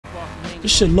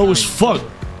This shit low as fuck.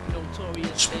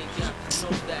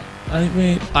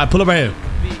 Alright, pull up right here.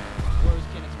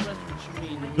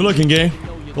 Good looking, gang.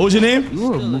 What was your name?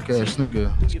 You a mook ass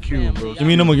nigga. It's cute, bro. Give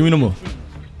me a number, give me a number.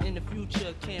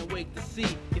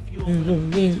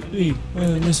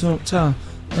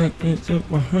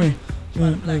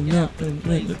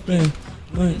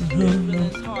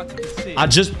 I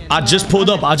just pulled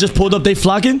up. They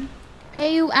flocking?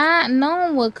 Hey, you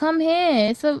no one come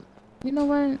here. So you know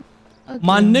what? Okay.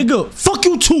 My nigga, fuck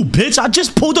you too, bitch. I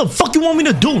just pulled up. Fuck you want me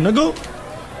to do, nigga?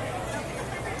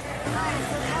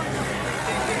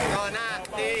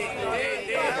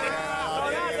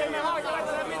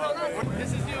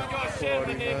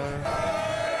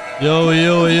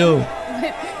 Yo.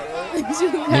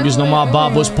 Niggas know my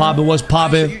Bob. What's poppin'?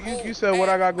 You said what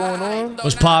I got going on?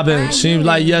 What's poppin'? Seems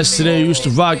like yesterday you used to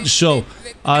rock the show.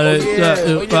 Yo,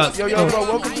 bro,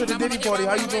 welcome to the Diddy party.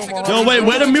 How you doing, my Yo, wait,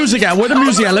 where the music at?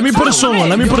 Let me put a song on.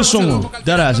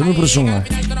 That ass, let me put a song on.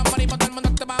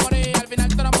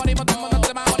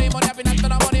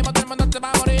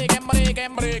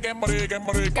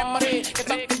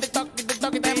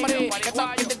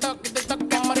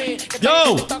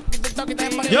 Yo,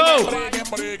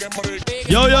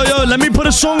 let me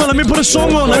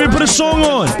put a song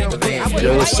on.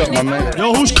 Yo, what's up, my man?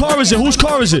 Yo, whose car is it?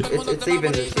 It's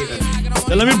Steven.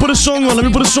 Yeah, let me put a song on.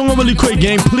 Really quick,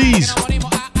 gang, please.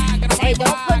 Hey,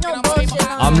 don't put no bullshit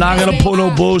on. I'm not gonna put no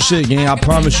bullshit, gang. I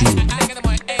promise you.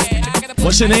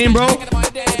 What's your name, bro?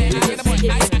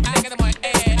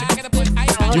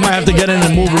 You might have to get in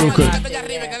and move real quick.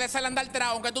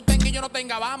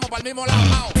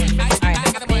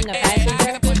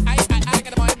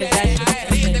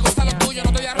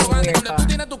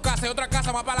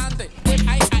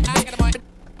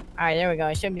 Alright, there we go.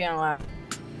 It should be unlocked.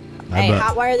 Hey,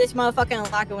 hotwire this motherfucker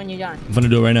and lock it when you're done. I'm gonna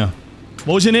do it right now.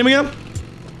 What was your name again?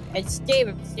 It's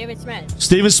Steven Smith.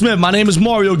 Steven Smith. My name is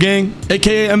Mario, gang,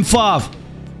 aka M5.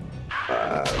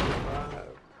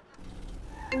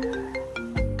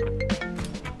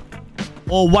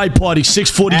 All white party,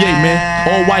 648, man.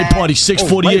 All white party,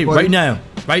 648, right now,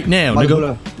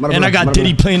 nigga. And I got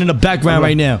Diddy playing in the background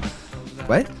right now.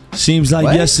 What? Seems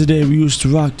like yesterday we used to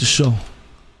rock the show.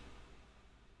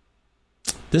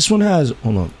 This one has,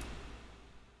 hold on.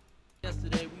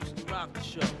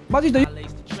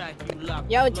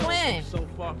 Yo, twin.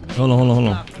 Hold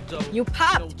on. You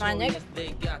popped, my nigga.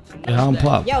 Yeah, I'm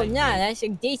popped. Yo, nah, that's a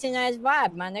decent ass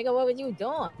vibe, my nigga. What was you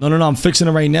doing? No, I'm fixing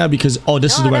it right now because,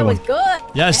 this is the right one. That was good.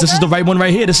 Yes, this is the right one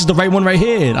right here.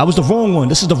 I was the wrong one.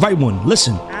 This is the right one.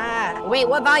 Listen. Wait,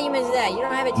 what volume is that? You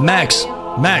don't have it. Max.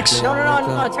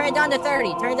 No. Turn it down to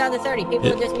 30.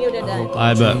 People just muted that.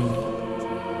 I bet.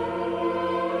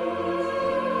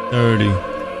 30.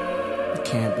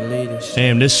 Can't believe this.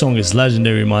 Damn, this song is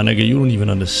legendary, my nigga. You don't even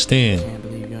understand.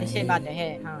 This shit about to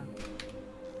hit, huh?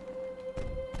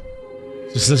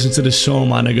 Just listen to this song,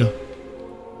 my nigga.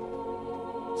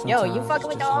 Yo, you fucking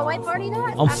with the all-white party now?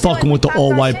 I'm fucking with the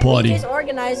all-white party. We just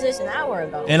organized this an hour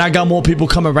ago. And I got more people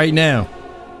coming right now.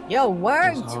 Yo,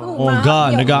 word too, Oh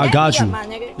God, nigga, I got you.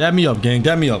 Dab me up, gang.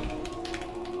 Dab me up.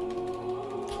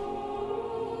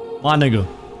 My nigga,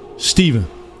 Steven.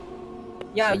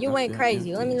 Yo, you went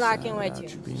crazy. Let me lock in with you.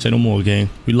 Say no more, gang.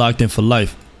 We locked in for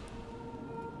life.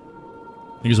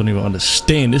 Niggas don't even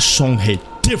understand. This song hit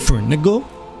different, nigga.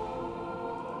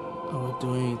 I would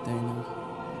do anything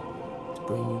to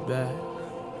bring you back.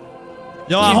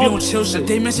 Yo, I hope.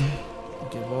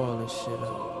 Give all this shit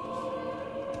up.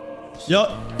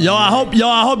 Yo, I hope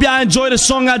y'all enjoy the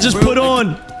song I just put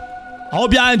on.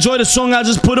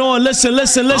 Listen.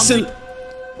 Listen.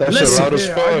 I just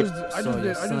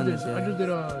did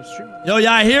stream. Yo,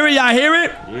 y'all hear it?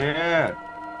 Yeah.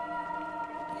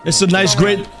 It's a nice,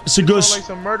 it's a good. Sound like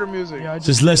some murder music.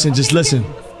 Just listen.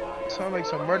 Sound like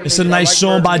some murder. It's a nice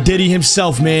song by Diddy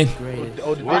himself, man.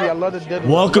 Oh, the Diddy, I love the Diddy.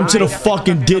 Welcome to the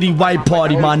fucking Diddy white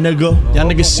party, my nigga. Y'all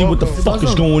niggas see what the fuck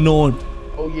is going on.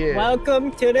 Oh yeah.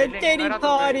 Welcome to the Diddy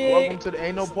party. Welcome to the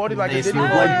ain't no party like a Diddy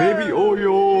party. Like baby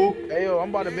oil. Hey yo, I'm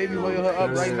about to baby oil her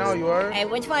up right now. You heard? Hey,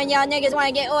 which one y'all niggas want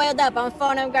to get oiled up? I'm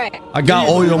phoning great. I got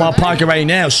oil in my pocket right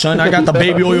now, son. I got the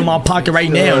baby oil in my pocket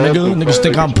right now, nigga. Niggas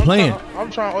think I'm playing.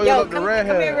 I'm trying to oil up the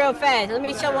redhead. Come here real fast. Let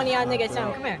me show one of y'all niggas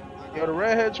something. Come here. Yo, the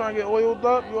redhead trying to get oiled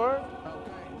up. You heard?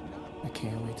 I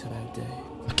can't wait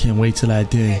till that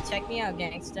day. Hey, check me out,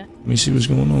 gangster. Let me see what's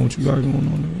going on. What you got going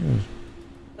on there?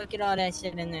 Look at all that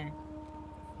shit in there.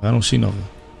 I don't see nothing.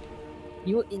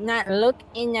 You not look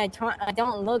in the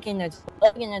don't look in the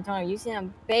tongue. You see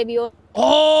them baby oil?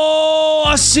 Oh,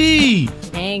 I see.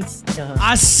 Gangster.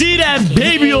 I see that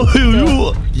baby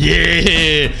oil.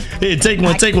 Yeah. Hey, take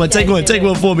one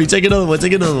for me. Take another one.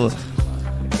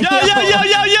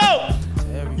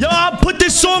 Yo, I put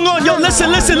this song on. Yo, listen.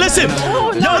 Yo,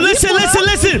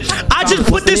 listen. I just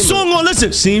put this song on.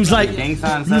 Listen. Seems like you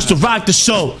used to rock the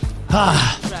show.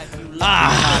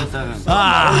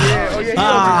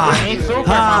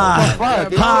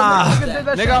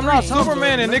 Nigga, I'm not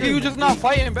Superman, and nigga, you just not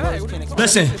fighting back.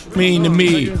 Listen, mean to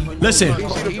me. Listen,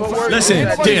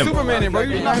 damn. Superman, bro,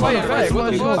 you just not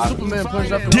fighting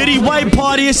back. Diddy white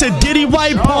party. It's a Diddy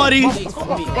white party.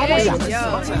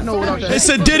 It's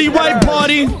a Diddy white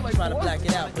party.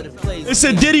 It's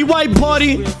a Diddy white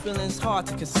party.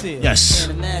 Yes.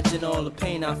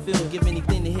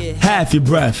 Half your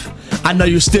breath. I know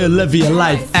you still live your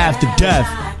life after death.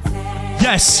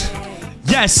 Yes.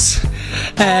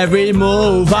 Every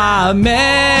move I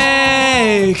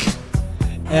make,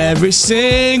 every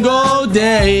single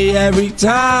day, every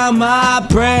time I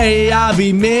pray, I'll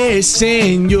be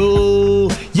missing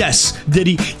you. Yes,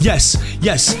 Diddy, yes.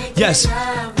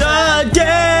 The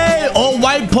day, all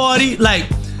white party, like,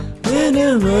 in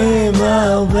the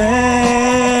my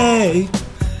way.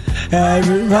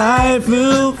 Every life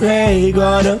you pray,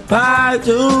 gonna fight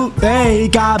to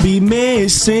break, I'll be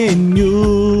missing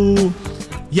you.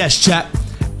 Yes, chap.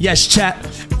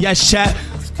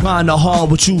 Kinda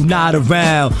hard with you not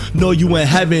around. Know you in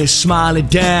heaven smiling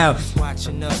down.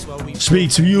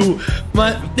 Speak to you,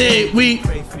 but day we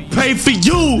pray for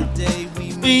you.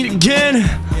 Meet again.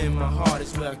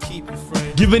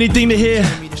 Give anything to hear.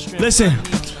 Listen.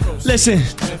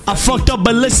 I fucked up,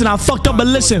 but listen.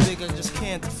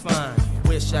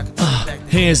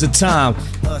 Hands of time.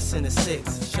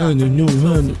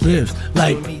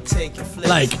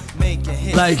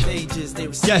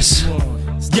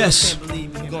 Yes.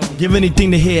 Give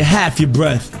anything to hear half your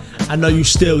breath. I know you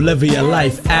still living your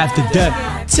life after death.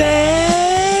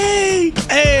 Take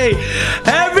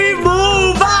every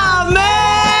move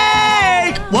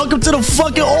I make. Welcome to the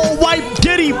fucking all white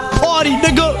Diddy party,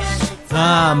 nigga.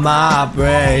 Time I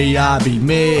pray, I'll be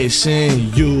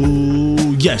missing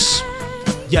you. Yes.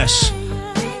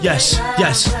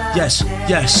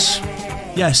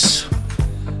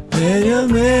 Let your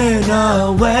man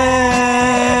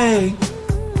away.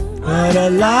 But a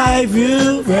life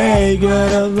you break,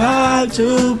 but a life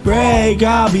to break,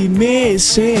 I'll be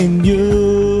missing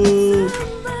you.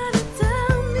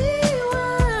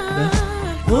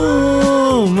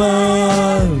 Oh,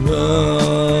 my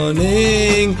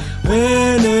morning,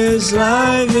 when this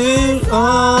life is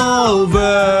over,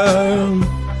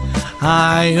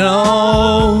 I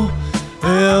know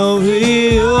it'll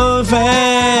be your face.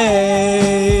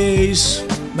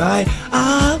 Right?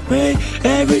 I pray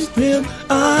every pill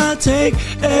I take,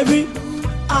 every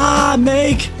I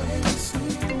make,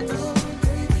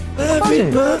 every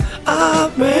move I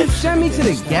make. Send me to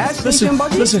the gas station,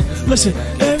 buddy. Listen.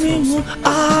 Every move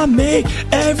I make,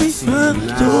 every time you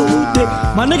take.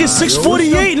 My nigga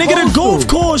 648, nigga, the golf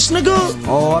course, nigga.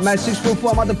 Oh, I'm at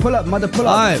 644. I'm about to pull up.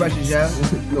 Right. Precious, yeah.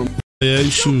 Yeah,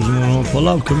 you shoes on. Pull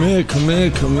up. Come here. Come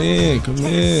here.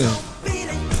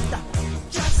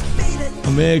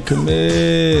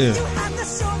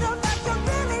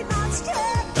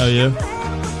 Oh yeah.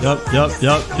 Yup.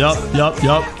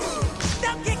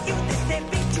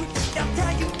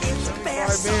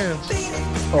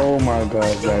 Oh my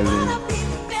God, guys.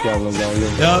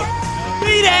 Yup.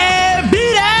 Beat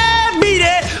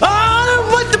it. Oh,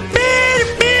 what the beat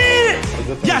it.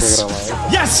 Yes.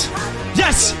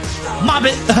 Mob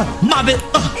it.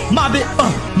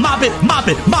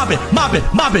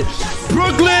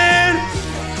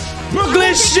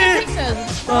 Brooklyn shit.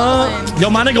 Yo,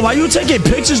 my nigga, why you taking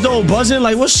pictures though, buzzing?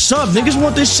 Like, what's up? Niggas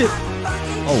want this shit.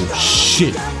 Oh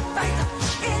shit.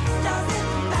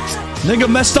 Nigga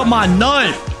messed up my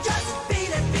nut.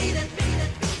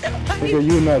 Nigga,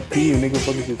 you not pee, nigga.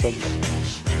 Fuck is you talking about?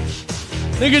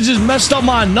 Nigga just messed up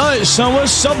my nut, son.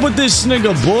 What's up with this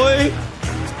nigga, boy?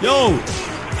 Yo,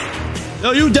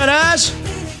 you dead ass?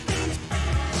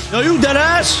 Yo, you dead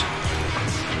ass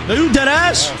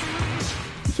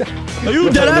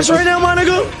right now, my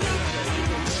nigga?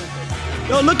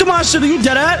 Yo, look at my shit. Are you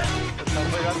dead ass?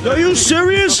 Yo, you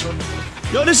serious?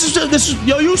 Yo, this is.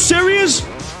 Yo, you serious?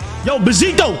 Yo,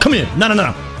 Bezito, come here. No,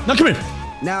 come here.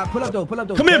 Nah, pull up though. Come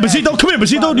here, Bezito.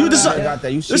 You this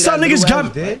how niggas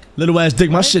got little ass dick.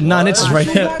 My shit 9 inches right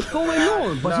here.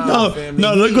 No,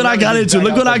 look what I got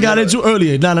into.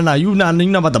 Earlier. No. You not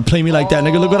about to play me like that,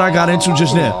 nigga. Look what I got into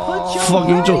just now. Fuck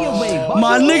you,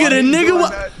 my nigga.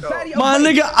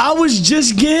 I was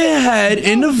just getting head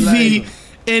in the V,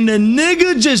 and the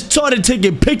nigga just started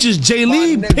taking pictures.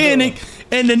 Jaylene panicked,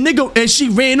 and she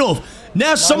ran off.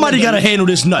 Now somebody gotta handle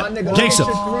this nut. Gangsta.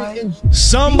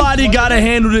 Somebody gotta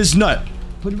handle this nut.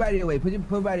 Put it right away. Put it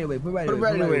right away. Put it right away. Put it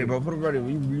right away, bro. Put it right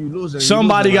away. You losing.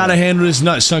 Somebody gotta handle this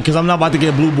nut, son, because I'm not about to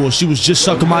get blue ball. She was just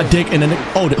sucking my dick and then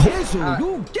hold on.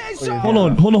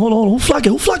 Who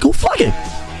flocking?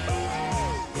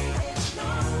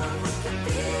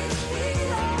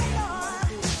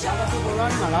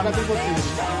 A lot of people do.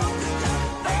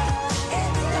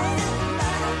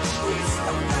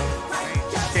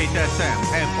 KSM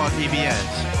and fuck EBS.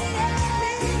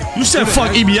 You said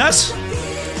fuck EBS?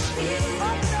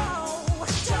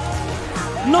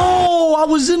 No, I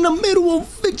was in the middle of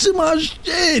fixing my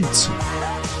shit.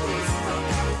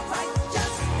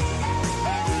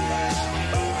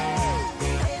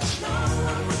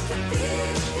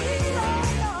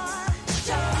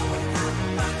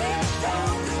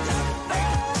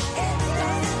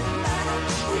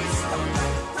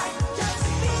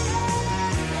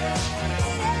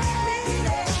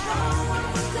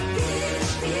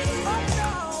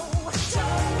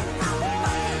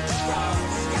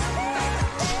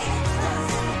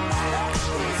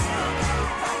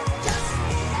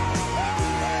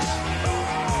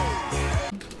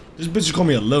 This bitch just call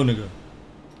me a low nigga.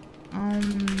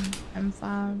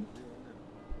 M5.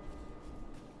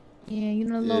 Yeah, you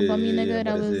know the little bummy nigga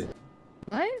that was.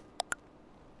 What?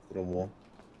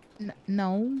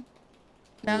 No.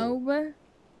 No.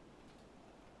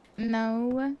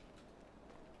 No.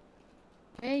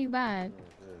 Where you bad?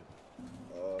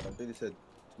 I think they said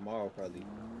tomorrow probably.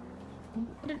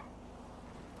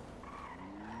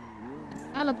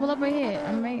 I'll pull up right here.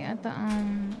 I'm right at the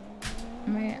I'm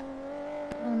right.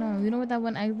 I don't know. You know what that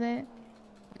one exit?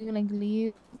 You can like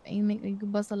leave and you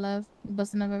can bust a left, you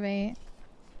bust another right.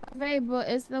 Right, but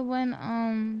it's the one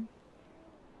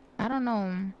I don't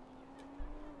know.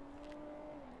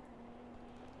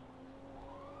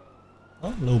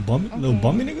 Oh, little bummy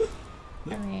nigga.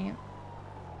 Alright.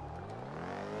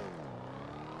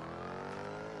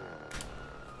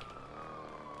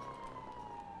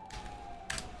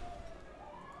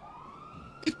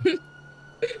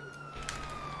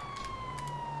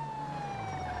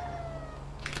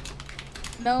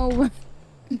 No,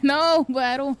 no, but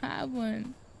I don't have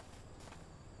one.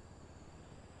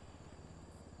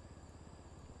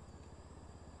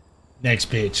 Next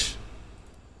page.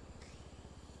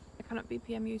 I cannot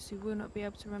BPM you, so you will not be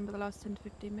able to remember the last 10 to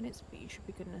 15 minutes, but you should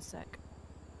be good in a sec.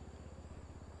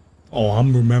 Oh,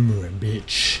 I'm remembering,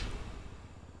 bitch.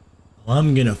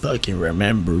 I'm gonna fucking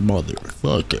remember,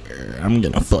 motherfucker. I'm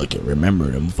gonna fucking remember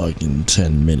them fucking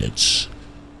 10 minutes.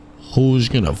 Who's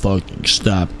gonna fucking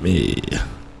stop me?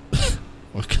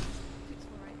 Okay.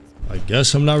 I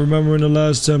guess I'm not remembering the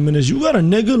last 10 minutes. You got a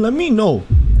nigga? Let me know.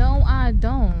 No, I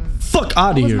don't. Fuck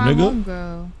out of here, nigga.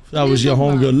 Homegirl. That was your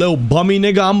homegirl. Little bummy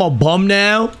nigga. I'm a bum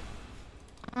now.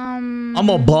 I'm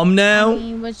a bum now. I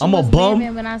mean, I'm a bum.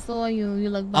 When I saw you, you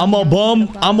look I'm a bum.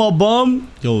 I'm a bum.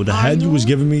 Yo, the head you was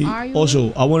giving me.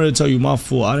 Also, I wanted to tell you my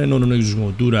fault. I didn't know them niggas was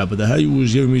gonna do that, but the head you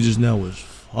was giving me just now was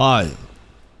fire.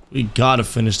 We gotta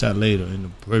finish that later in the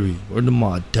privy. Word to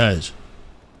my dads.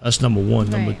 That's number one.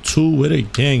 Right. Number two, where they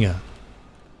gang at?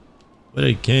 Where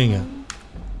they gang at?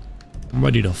 I'm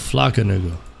ready to flock a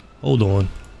nigga. Hold on.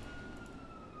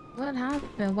 What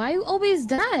happened? Why you always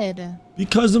dead?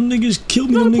 Because them niggas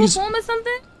killed me. You them wanna niggas. perform or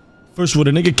something? First of all,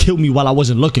 the nigga killed me while I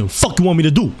wasn't looking. Fuck you want me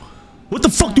to do? What the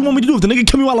fuck do you want me to do if the nigga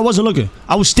killed me while I wasn't looking?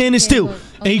 I was standing still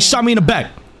and he shot me in the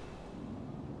back.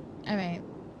 Alright.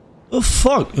 The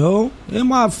fuck, yo?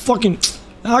 Am I fucking...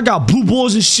 I got blue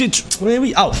balls and shit. Man,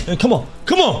 we out. Man, come on.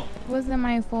 Come on. It wasn't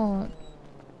my fault.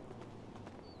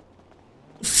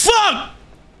 Fuck!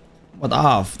 What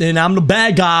off? Then I'm the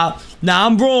bad guy. Now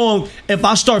I'm wrong if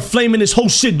I start flaming this whole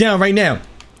shit down right now.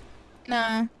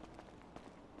 Nah.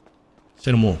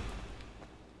 Say no more.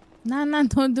 Nah,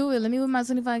 don't do it. Let me win my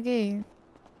 25K.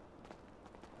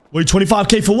 Wait,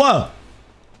 25K for what?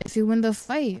 If you win the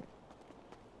fight.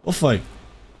 What fight?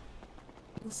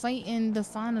 You fight in the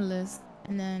finalists.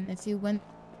 And then if you win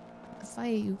the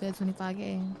fight, you get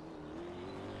 25K.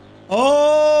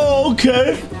 Oh,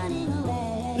 okay.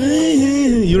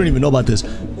 You don't even know about this.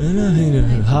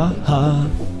 Ha ha.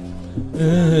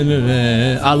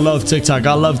 I love TikTok.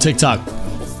 I love TikTok.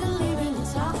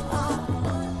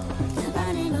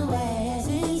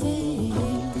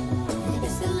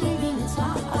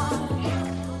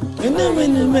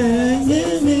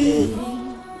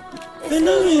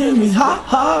 Ha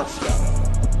ha.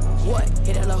 What?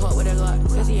 Hit that little hut with a Glock.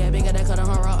 Cause he had bigger that cut on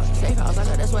her rock. Safe house, I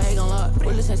got that's why he gon' lock.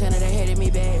 Bullets Santana, they hated me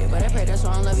bad. But I pray that's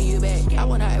why I'm loving you back. I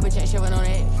wanna ever change shit on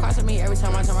that. Crossing me every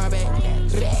time I turn my back.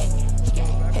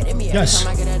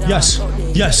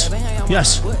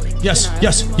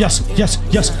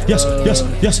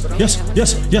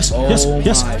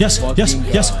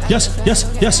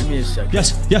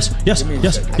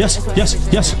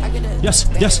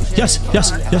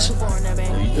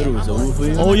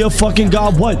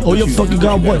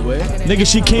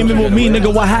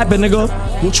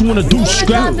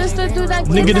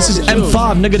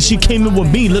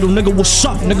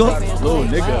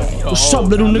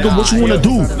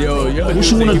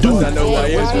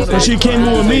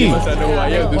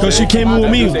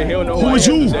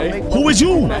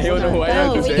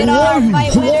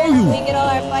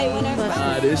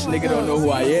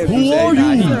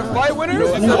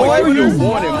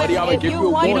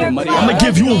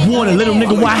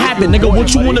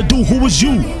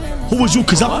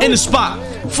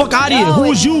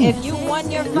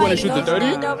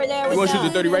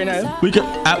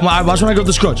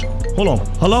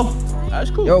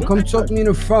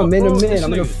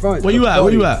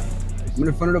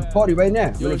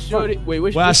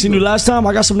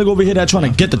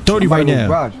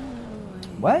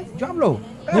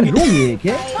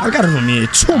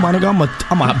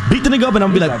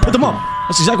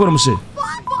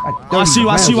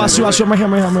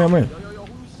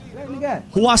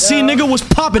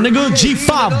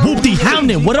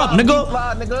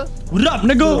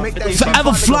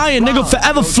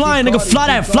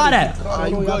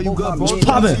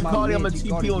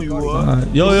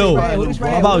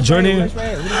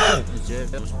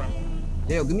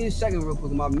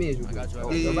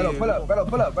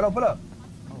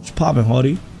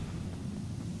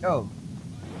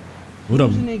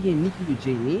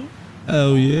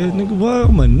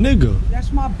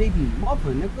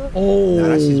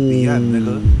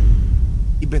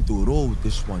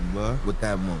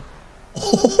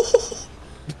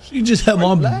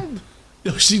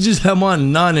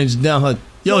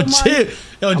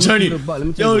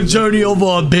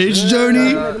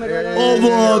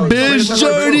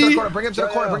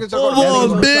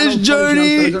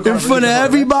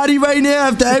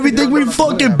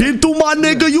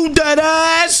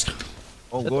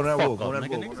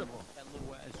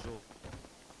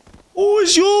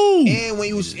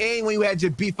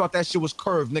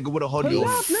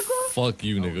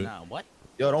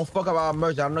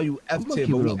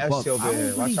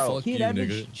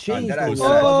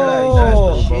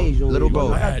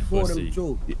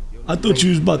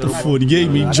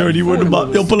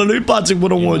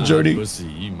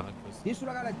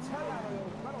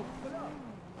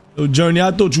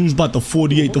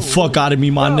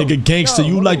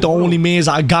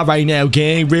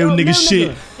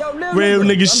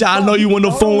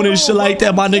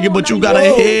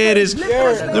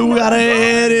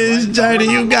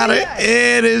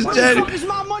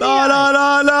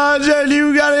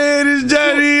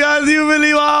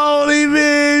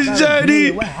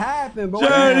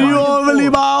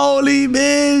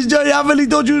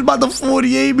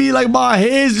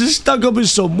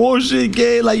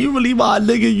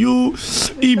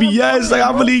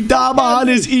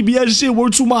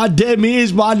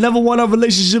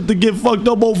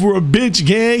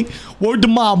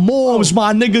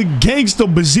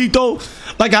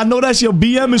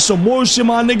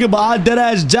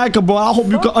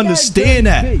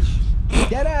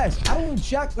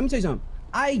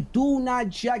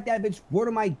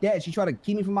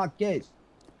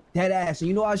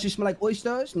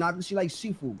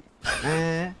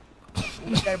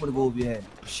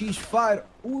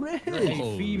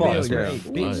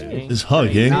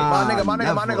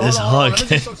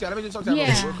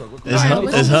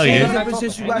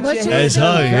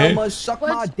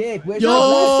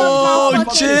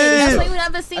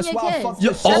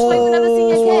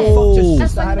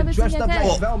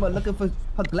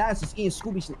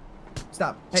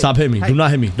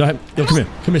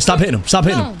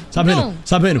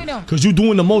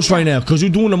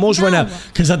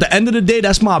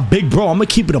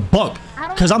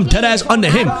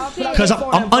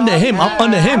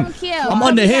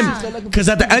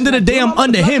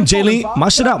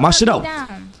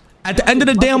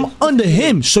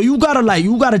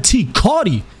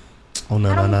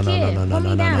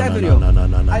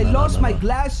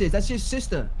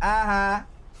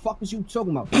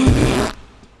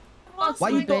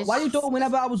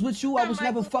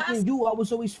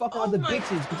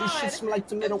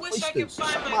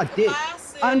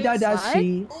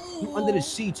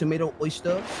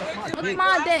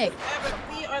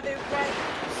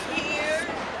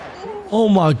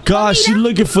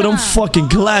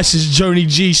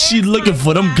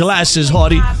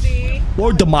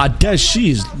 Word to my desk,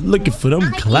 she is looking for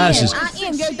them glasses.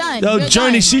 You're done. Yo, You're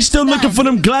Journey, done. she's still You're looking done. for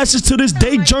them glasses to this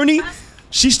day, Journey?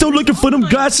 She's still looking for them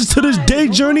glasses to this day,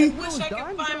 Journey?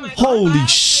 Holy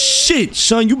shit,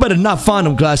 son. You better not find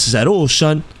them glasses at all,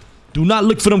 son. Do not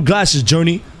look for them glasses,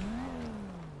 Journey.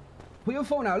 Put your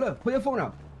phone out. Look. Put your phone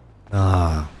out.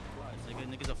 Nah.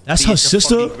 That's her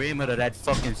sister? That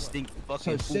fucking stink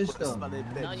fucking her sister.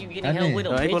 Now you getting hell with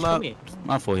him, bitch. Come here.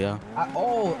 My fault, y'all.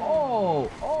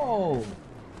 Oh.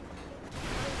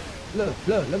 Look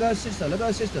at her sister. Look at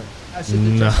her sister. Her sister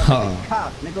Nah. just like a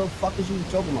cop. Nigga, fuck is you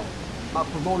talking about? My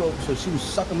promoter officer, she was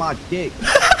sucking my dick.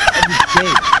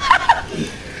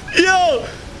 Yo,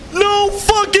 no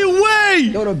fucking way.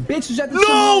 Yo, the bitch was at the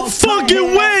No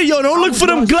fucking way. Yo, don't look for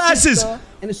them glasses.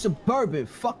 In the Suburban.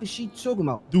 Fuck is she talking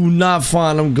about? Do not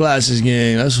find them glasses,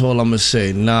 gang. That's all I'm gonna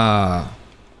say. Nah.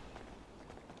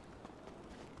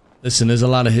 Listen, there's a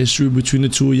lot of history between the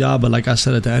two of y'all, but like I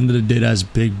said, at the end of the day, that's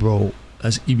big bro.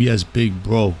 That's EBS big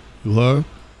bro. You heard?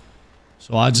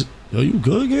 So I just... Yo, you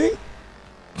good, gang?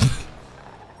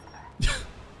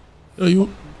 Yo, you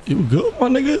good, my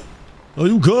nigga? Yo,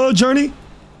 you good, Journey?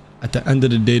 At the end of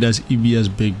the day, that's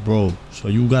EBS big bro. So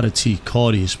you gotta T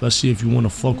Cardi, especially if you wanna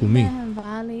fuck with me. Let him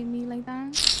violate me like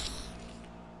that?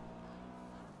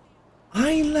 I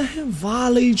ain't let him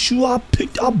violate you. I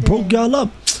broke y'all up.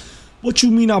 What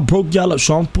you mean I broke y'all up?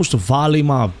 So I'm supposed to violate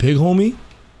my big homie?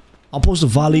 I'm supposed to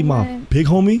violate my big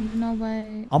homie?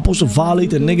 Nobody. I'm supposed to violate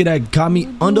the nigga that got me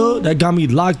that got me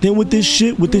locked in with this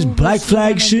shit, with this black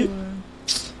flag shit?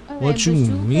 What you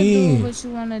mean? What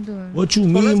you wanna do? What you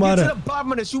mean by that? To the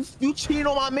bottom of this. You cheating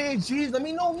on my man, G's. Let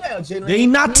me know now, Jay. They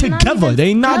not together.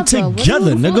 They not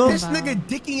together, nigga. This nigga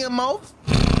dick in your mouth.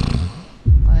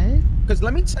 What? Cause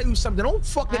let me tell you something. Don't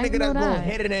fuck the nigga that's going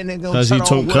ahead of that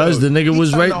nigga. Cause the nigga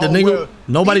was right. The nigga.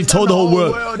 Nobody told the whole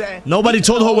world. Nobody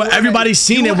told the whole world. Everybody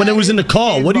seen it when it was in the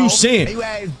car. What are you saying?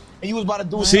 And you was about to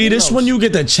do see, this when you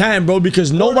get the chan, bro,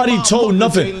 because nobody told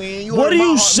nothing. What are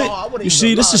you saying? You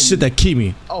see, this is shit that keep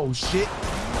me. Oh shit.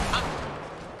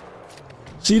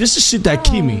 See, this is shit that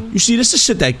keep me. You see, this is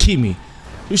shit that keep me.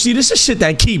 You see, this is shit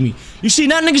that keep me. You see,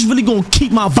 now niggas really gonna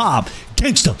keep my vibe.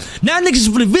 Gangsta. Now niggas is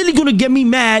really gonna get me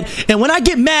mad. And when I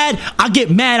get mad, I get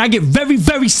very,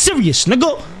 very serious,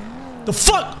 nigga. The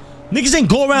fuck? Niggas ain't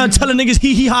go around telling niggas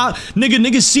hee ha.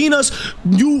 Niggas seen us.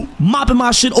 You mopping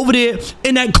my shit over there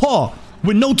in that car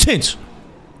with no tint.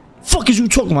 Fuck is you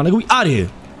talking about, nigga? We out of here.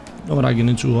 You know what I get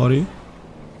into, Hardy?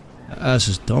 That ass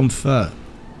is dumb fat.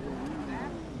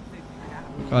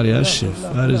 Fuck out of here, that shit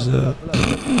fat as hell.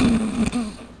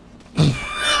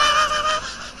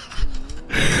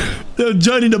 Yo,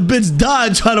 Johnny, the bitch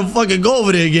died trying to fucking go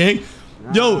over there, gang.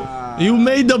 Yo, you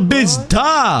made the bitch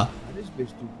die. This bitch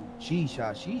do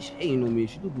G-shot. She's hating on me.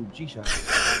 She do G-shot.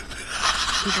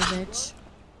 bitch.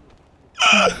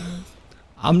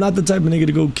 I'm not the type of nigga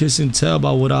to go kiss and tell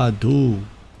about what I do.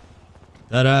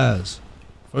 That ass.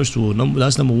 First of all,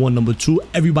 that's number one. Number two,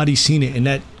 everybody seen it in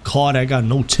that car that got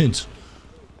no tint.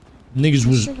 Niggas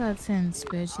was. She got tints,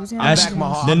 bitch. I'm back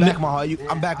my heart.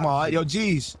 I'm back my heart. Yo,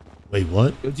 G's. Wait,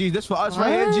 what? Yo, G's, this for us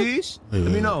right here, G's. Wait,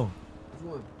 Let me know.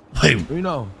 Wait. Let me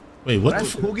know. Wait, what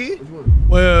That's the Poogie?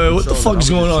 Wait, what the fuck is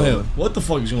going on here? What the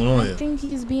fuck is going on I here? think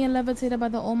he's being levitated by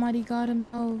the Almighty God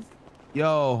himself. Yo,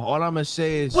 all I'm gonna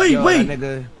say is, wait. That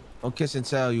nigga, don't kiss and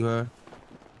tell, you heard?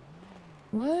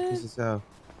 What? Kiss and tell.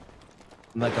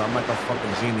 I'm like a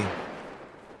fucking genie.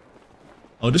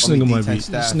 Oh, this nigga might be.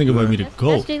 This nigga might be the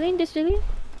goat. That's Julian.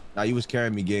 Nah, you was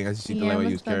carrying me, gang. I see the way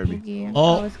you was carrying me.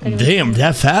 Oh, damn,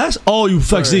 that fast? Oh, you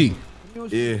flexy.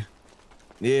 Yeah.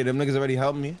 Yeah, them niggas already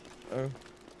helped me.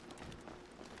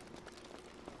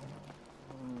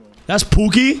 That's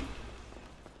Pookie?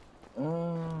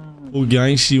 Pookie, I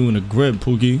ain't see you in the grip,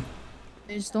 Pookie.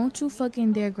 Bitch, don't you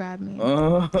fucking dare grab me.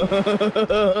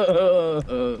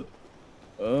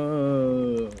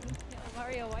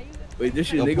 Wait,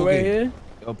 this your nigga right here?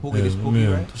 Yo, Pookie, this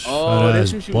Pookie, right? Oh,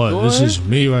 that's what you doing? This is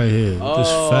me right here. With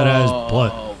this fat ass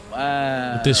butt.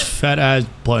 Wow. With this fat ass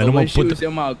butt. And I'm gonna put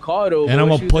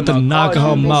the knock in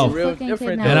her mouth.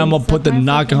 And I'm gonna put the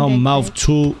knock in her mouth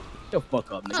too. The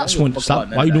fuck up, I swear, stop.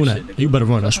 Why you doing that? You better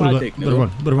run. I swear to God. You better run.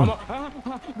 You better run.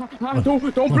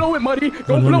 Don't blow it, Muddy.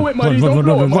 Don't blow it, Muddy. Don't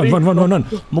blow it, Muddy. Run. I'm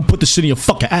gonna put this shit in your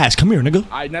fucking ass. Come here, nigga. No.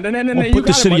 I'm gonna put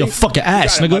this shit in your fucking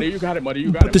ass, nigga. You got it, Muddy.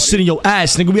 Put this shit in your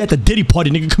ass, nigga. We at the Diddy party,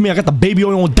 nigga. Come here. I got the baby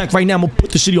oil on deck right now. I'm gonna put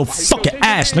this shit in your fucking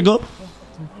ass, nigga.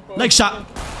 Leg shot.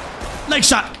 Leg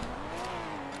shot.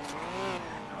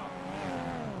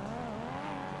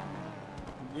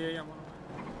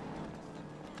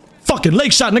 Fucking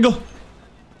leg shot, nigga.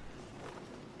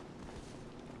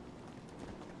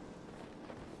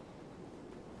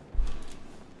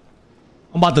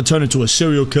 I'm about to turn into a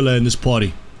serial killer in this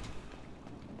party.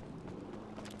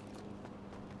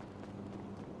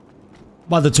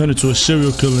 About to turn into a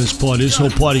serial killer in this party. This whole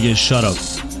party gets shut up.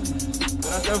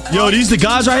 Yo, these the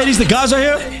guys right here? These the guys right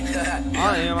here?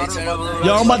 I am. I don't know.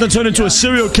 Yo, I'm about to turn into a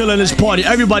serial killer in this party.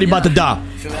 Everybody about to die.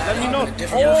 Let me know.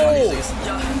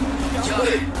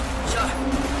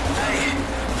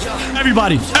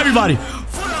 Everybody, everybody,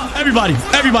 everybody,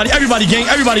 everybody, everybody, gang,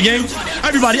 everybody, gang,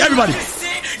 everybody, everybody,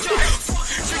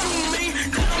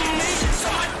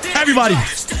 everybody,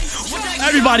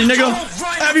 everybody, nigga,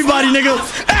 everybody, nigga,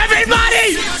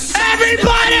 everybody,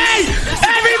 everybody,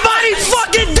 everybody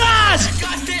fucking dies.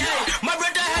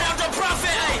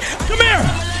 Come here,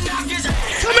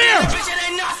 come here,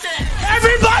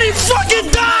 everybody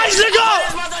fucking dies, nigga.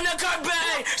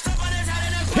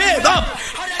 Head up,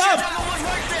 up.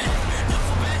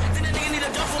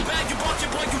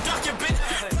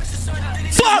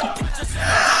 Fuck!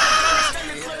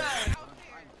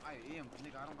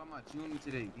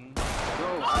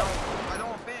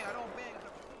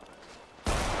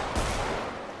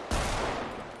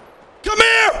 Come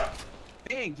here!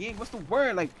 Dang, gang, what's the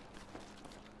word? Like,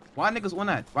 why niggas on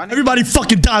that? Why niggas Everybody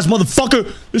fucking dies,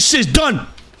 motherfucker. This shit's done.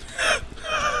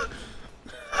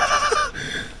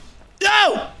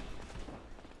 Yo!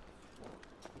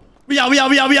 We out, we out,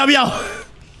 we out, we out, we out.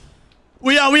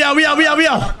 We out, we out, we out, we out, we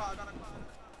out.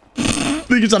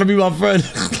 Nigga trying to be my friend.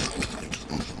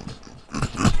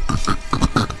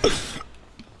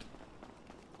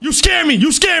 You scare me,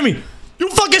 you scare me. You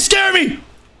fucking scare me.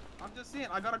 I'm just saying,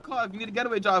 I got a car. If you need a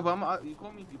getaway driver, you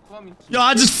call me, you call me. Yo,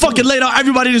 I just fucking laid out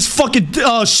everybody in this fucking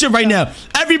shit right now.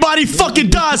 Everybody fucking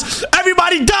dies.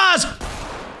 Everybody dies.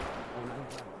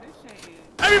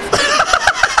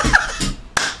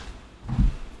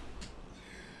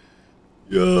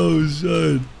 Yo,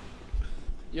 son.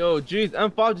 Yo, jeez,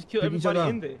 M5 just killed everybody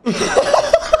in there.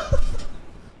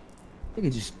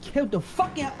 Nigga just killed the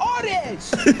fucking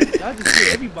artist. Y'all just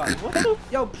killed everybody. What the?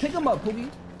 Yo, pick him up, Poogie.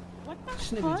 What the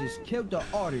This nigga just killed the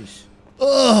artist.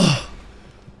 Ugh.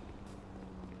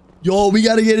 Yo, we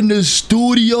gotta get in the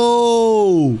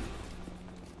studio.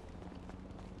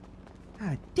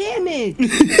 God damn it.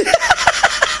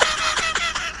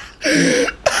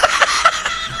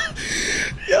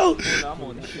 Yo. I'm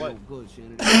on this shit. Good,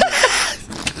 Shannon. This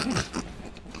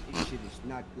shit is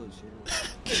not good,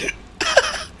 Shannon.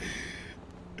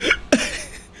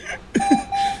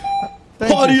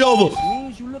 Party over. This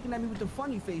means you looking at me with the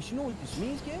funny face. You know what this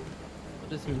means, kid? What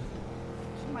does this mean?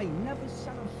 Somebody never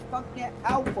shot a fucking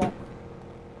alpha.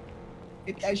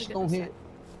 If that shit don't hit.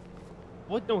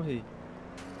 What don't hit?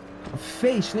 A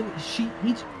face, nigga.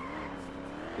 He's.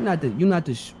 You're not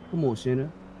the. Come on,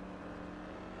 Shannon.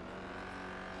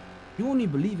 You only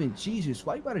believe in Jesus.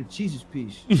 Why you got a Jesus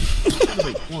piece?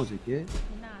 Celebrate Kwanzaa, kid.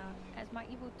 Nah, as my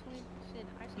evil twin, shit,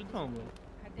 I should. What you talking about?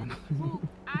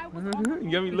 I was You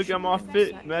got me looking at my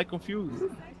fit, mad confused.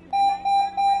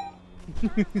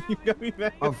 You got me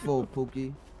mad. My fault,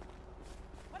 Pookie.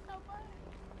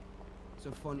 It's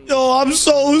a funny. Yo, I'm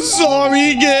so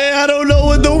sorry, gang. I don't know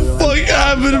what the fuck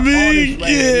happened to me,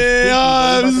 gang.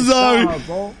 I'm sorry.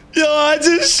 Yo, I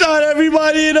just shot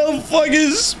everybody in a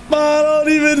fucking spot. I don't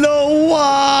even know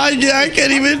why. Yeah, I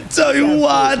can't even tell you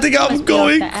why. I think I'm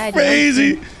going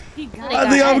crazy. I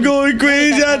think I'm going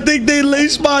crazy. I think they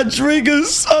laced my drink or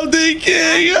something,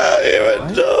 gang. I don't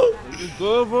even know. You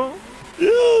good, bro?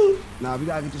 Yo. Nah, we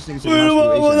gotta get this nigga to the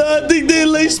hospital. I think they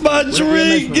laced my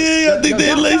drink, gang. I think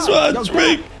they laced my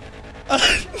drink.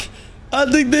 I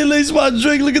think they laced my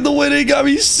drink. Look at the way they got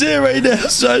me sit right now,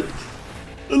 son.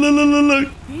 Look, look, look, look.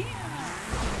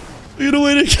 Look at the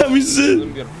way they got me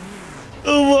sit.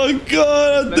 Oh my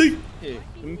god, I think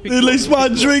they laced my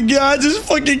drink, yeah. I just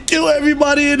fucking kill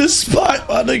everybody in the spot,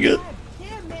 my nigga.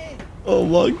 Oh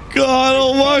my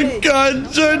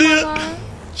god, Journey.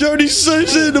 Journey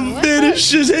such in the fan. This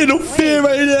shit's in the fan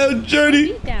right now,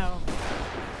 Journey.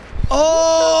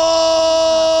 Oh!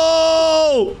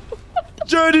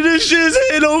 Journey, this shit's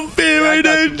in the fan right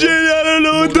now, Journey. I don't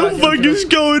know what the fuck is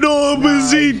going on,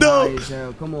 Bazito.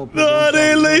 No,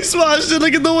 they laced my shit.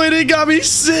 Look at the way they got me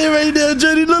sitting right now,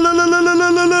 Journey. Look, look, look, look, look,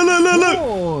 look, look, look, look.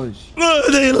 Look,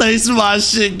 they laced my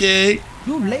shit, gang.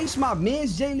 You laced my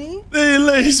mans, Jayleen? They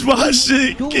laced my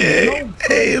shit, gang.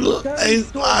 They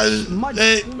laced my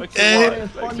shit, gang.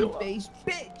 Funny face,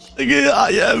 bitch. Nigga,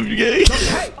 I am gay.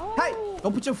 Hey,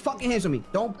 don't put your fucking hands on me.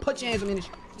 Don't put your hands on me in this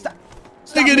shit. Stop.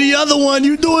 Nigga, the other one,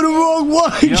 you doing the wrong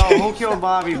one. Yo, who killed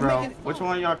Bobby, bro? Which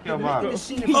one of y'all killed Bobby?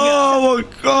 Oh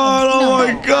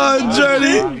my god,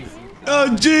 Journey. Yo,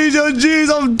 jeez,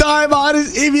 I'm dying behind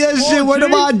this EBS shit. What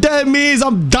my dead means?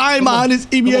 I'm dying behind this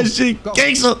EBS shit.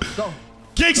 Gangsta.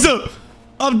 Gangsta.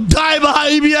 I'm dying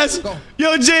behind EBS.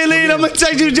 Yo, Jaylene, I'm gonna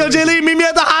text you. Yo, Jaylene, meet me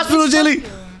at the hospital, Jaylene.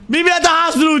 Meet me at the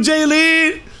hospital,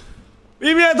 Jaylene.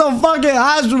 Meet me at the fucking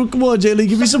hospital. Come on, Jaylene,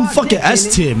 give me some fucking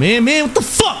S tier, man. What the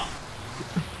fuck?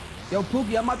 Yo,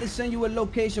 Pookie, I'm about to send you a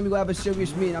location. We gonna have a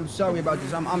serious meeting. I'm sorry about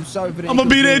this. I'm sorry for the. I'm gonna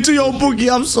be there too, yo, Pookie.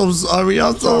 I'm so sorry.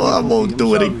 I won't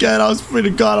do it again. I swear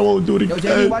to God, I won't do it again. Yo,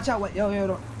 Jaylene, watch out. Yo,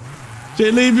 don't.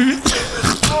 Jaylene, baby.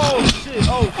 Oh shit!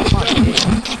 Oh shit!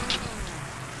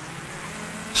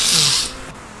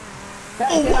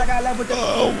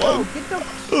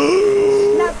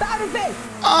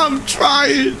 I'm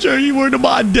trying, Journey. Where do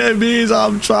my dead means?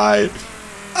 I'm trying.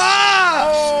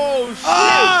 Oh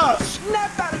shit!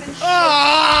 Snap out of this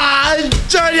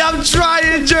shit. Journey, I'm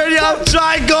trying, Journey. I'm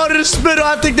trying. Go to the spittle.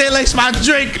 I think they laced my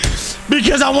drink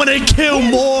because I want to kill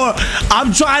more.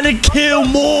 I'm trying to kill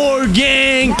more,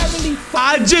 gang.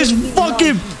 I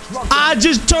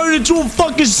just turned into a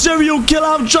fucking serial killer.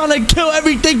 I'm trying to kill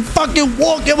everything fucking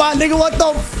walking, my nigga. What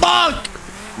the fuck?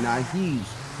 Nah, he's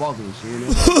fucking shit.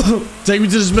 Take me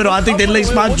to the spittle. I think they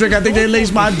laced my drink. I think they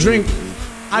laced my drink.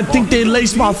 I think they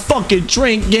laced my fucking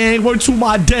drink, gang. Where to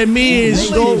my dead mans,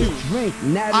 though?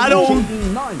 I don't.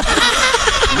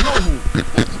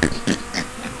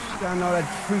 I know that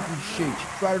freaky shit. She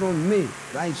tried it on me,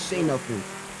 but I ain't say nothing.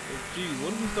 Jeez,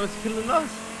 what if he starts killing us?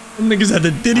 Them niggas had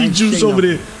the Diddy juice over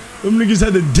there. Them niggas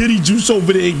had the Diddy juice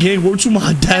over there, gang. Where to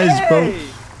my dads, bro?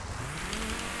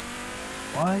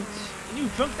 What? And you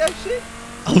drunk that shit?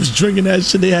 I was drinking that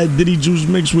shit. They had Diddy juice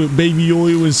mixed with baby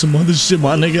oil and some other shit,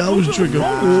 my nigga. I was drinking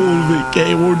all of it,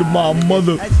 gang. Word to my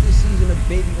mother.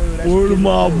 Word to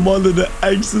my mother, the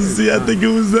ecstasy. I think it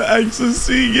was the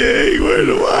ecstasy, gang. Word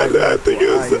to my dad. I think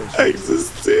it was the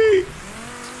ecstasy.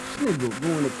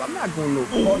 I'm not going to no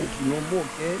party no more,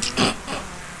 kid.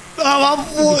 Oh, my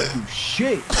boy.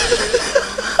 Shit.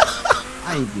 I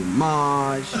ain't get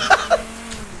mine.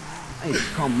 I ain't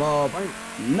come up. I ain't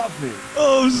nothing.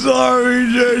 Oh, sorry,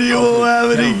 Journey. We'll have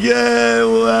it again.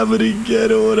 We'll have it again.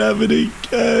 We'll have it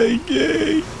again,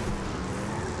 gang.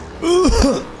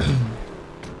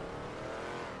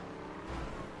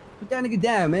 Put that nigga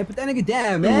down, man. Put that nigga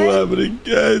down, man. We'll have it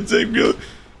again. Take me.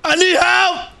 I need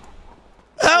help.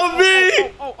 Help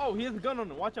me. Oh, he has a gun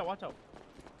on him. Watch out, watch out.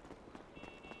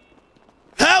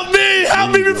 Help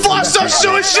me before I start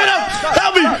shooting shit up.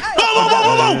 Help me.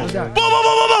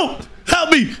 Whoa.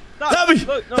 Help me. Help me.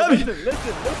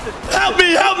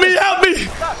 Help me.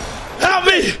 Help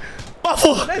me. My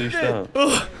fault.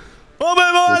 Oh,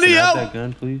 man, I need help.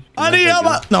 I need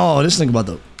help. No, this nigga about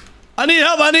to. I need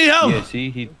help. Yeah,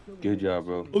 see, good job,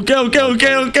 bro. Okay. I don't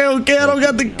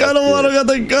got the gun on. I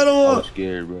was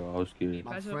scared, bro. I was scared.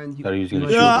 My friend, Thought he was gonna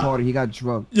shoot a party. He got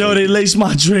drunk. Yo, they laced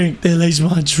my drink.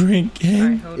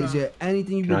 Gang. Is there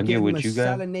anything you can give me?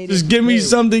 Just give me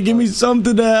something. Give me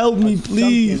something to help me,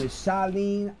 please. A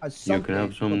saline, a something. Yo, can I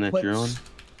have something that you're on?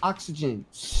 Oxygen,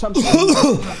 something. He's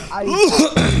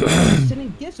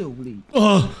sitting gizzle.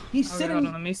 He's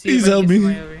sitting. Please help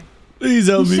me. Please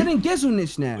help me. He's sitting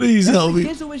gizzleness now. Please help me.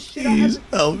 Please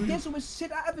help me. Gizzlest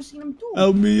shit I ever seen him do.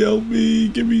 Help me.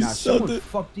 Give me something.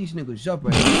 Fuck these niggas up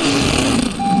right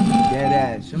now. Dead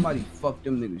ass. Somebody fuck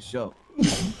them niggas up.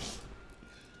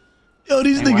 Yo,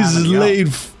 these niggas is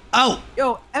laid out.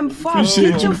 Yo, M5,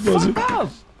 get your fuck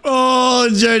up. Oh,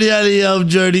 Journey, I need help,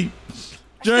 Journey.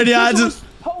 Journey, I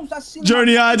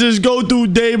just go through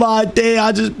day by day.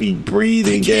 I just be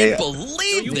breathing, gang.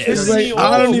 Believe this. Like,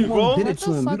 I don't even. Did it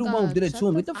to him. You the one did it to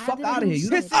him. Get the fuck out of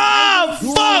here. Fuck!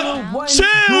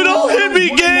 Chill, don't hit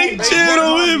me, gang. Chill,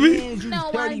 don't hit me.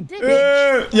 No, I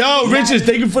didn't. Yo, Richard,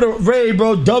 thank you for the raid,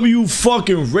 bro. W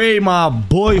fucking raid, my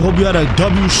boy. Hope you had a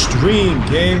W stream,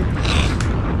 gang.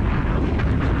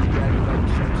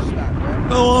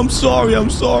 Oh, I'm sorry. I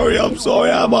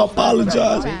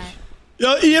apologize.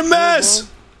 Yo, EMS!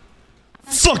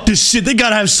 Fuck this shit. They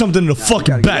gotta have something in the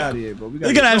fucking back.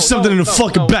 They gotta have something in the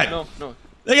fucking back.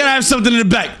 They gotta have something in the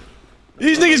back.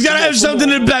 These niggas gotta have something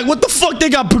in the back. What the fuck they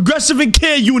got? Progressive and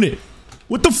care unit.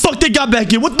 What the fuck they got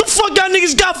back here? What the fuck y'all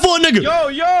niggas got for a nigga? Yo.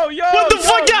 What the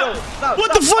fuck y'all?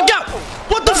 What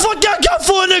the fuck y'all got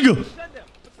for a nigga?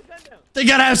 They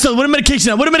gotta have something. What the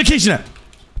medication at?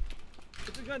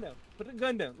 Put the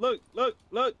gun down. Look.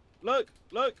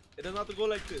 It doesn't have to go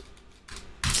like this.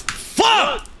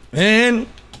 Fuck! Man.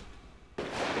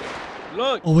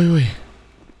 Look. Oh, wait.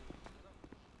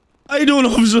 How you doing,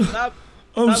 officer?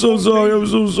 I'm so sorry,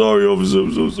 officer. I'm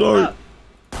so sorry.